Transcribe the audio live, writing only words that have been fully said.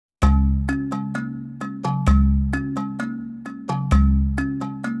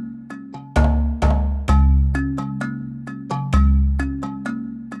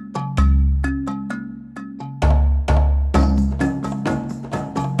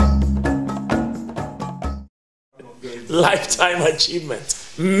lifetime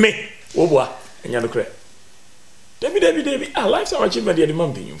achievement. Me, Wobwa, and Yanokre. Debbie, a lifetime achievement, the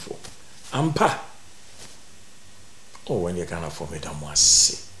man being for. Ampa. Oh, when you can afford Madame and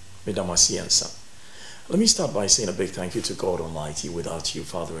son. Let me start by saying a big thank you to God Almighty. Without you,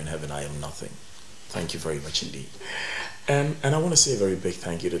 Father in heaven, I am nothing. Thank you very much indeed. And I want to say a very big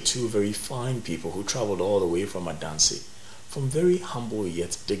thank you to two very fine people who traveled all the way from Adansi, from very humble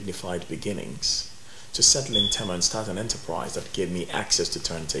yet dignified beginnings, to settle in Tema and start an enterprise that gave me access to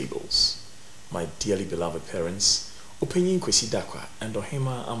turntables. My dearly beloved parents, Kwesi Kyei Darkwa and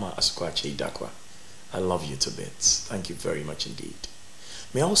Ohima Ama Kwesi Kyei Darkwa. I love you to bits. Thank you very much indeed.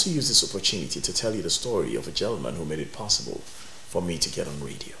 May I also use this opportunity to tell you the story of a gentleman who made it possible for me to get on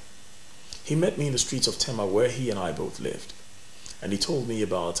radio. He met me in the streets of Tema where he and I both lived, and he told me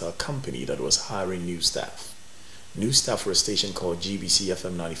about a company that was hiring new staff for a station called GBC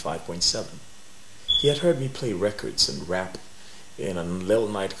FM 95.7. He had heard me play records and rap in a little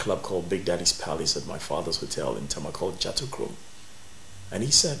nightclub called Big Daddy's Palace at my father's hotel in Tema called Jatokrom. And he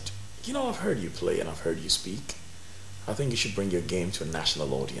said, you know, I've heard you play and I've heard you speak. I think you should bring your game to a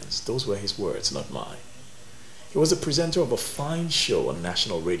national audience. Those were his words, not mine. He was the presenter of a fine show on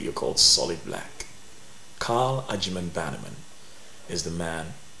national radio called Solid Black. Carl Ajiman Bannerman is the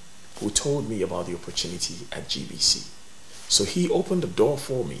man who told me about the opportunity at GBC. So he opened a door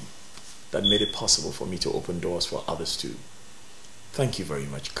for me that made it possible for me to open doors for others too. Thank you very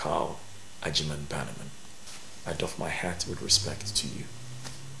much, Carl Ajiman Bannerman. I doff my hat with respect to you.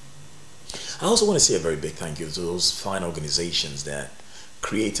 I also want to say a very big thank you to those fine organizations that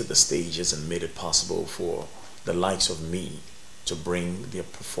created the stages and made it possible for the likes of me to bring their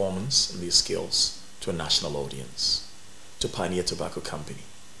performance and their skills to a national audience, to Pioneer Tobacco Company,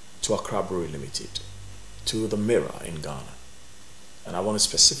 to Accra Brewery Limited, to The Mirror in Ghana. And I want to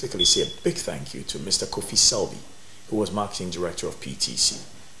specifically say a big thank you to Mr. Kofi Selby, who was Marketing Director of PTC,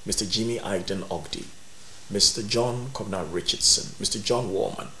 Mr. Jimmy Aiden Ogdi, Mr. John Cobnard Richardson, Mr. John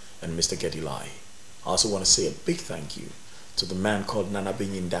Warman, and Mr. Gedilai. I also want to say a big thank you to the man called Nana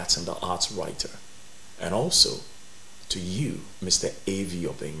Binyin Datsun, the arts writer, and also to you, Mr. A.V.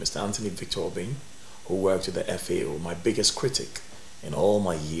 Obeng, Mr. Anthony Victor Obeng, who worked with the FAO, my biggest critic in all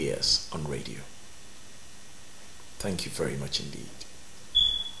my years on radio. Thank you very much indeed.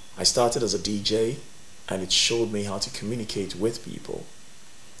 I started as a DJ, and it showed me how to communicate with people.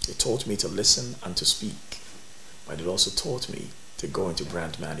 It taught me to listen and to speak, but it also taught me to go into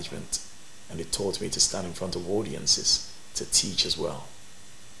brand management, and it taught me to stand in front of audiences to teach as well.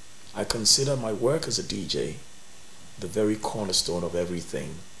 I consider my work as a DJ the very cornerstone of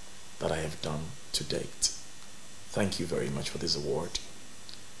everything that I have done to date. Thank you very much for this award.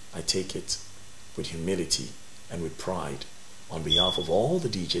 I take it with humility and with pride on behalf of all the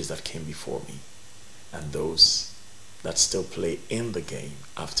DJs that came before me and those that still play in the game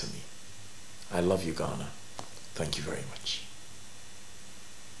after me. I love you, Ghana. Thank you very much.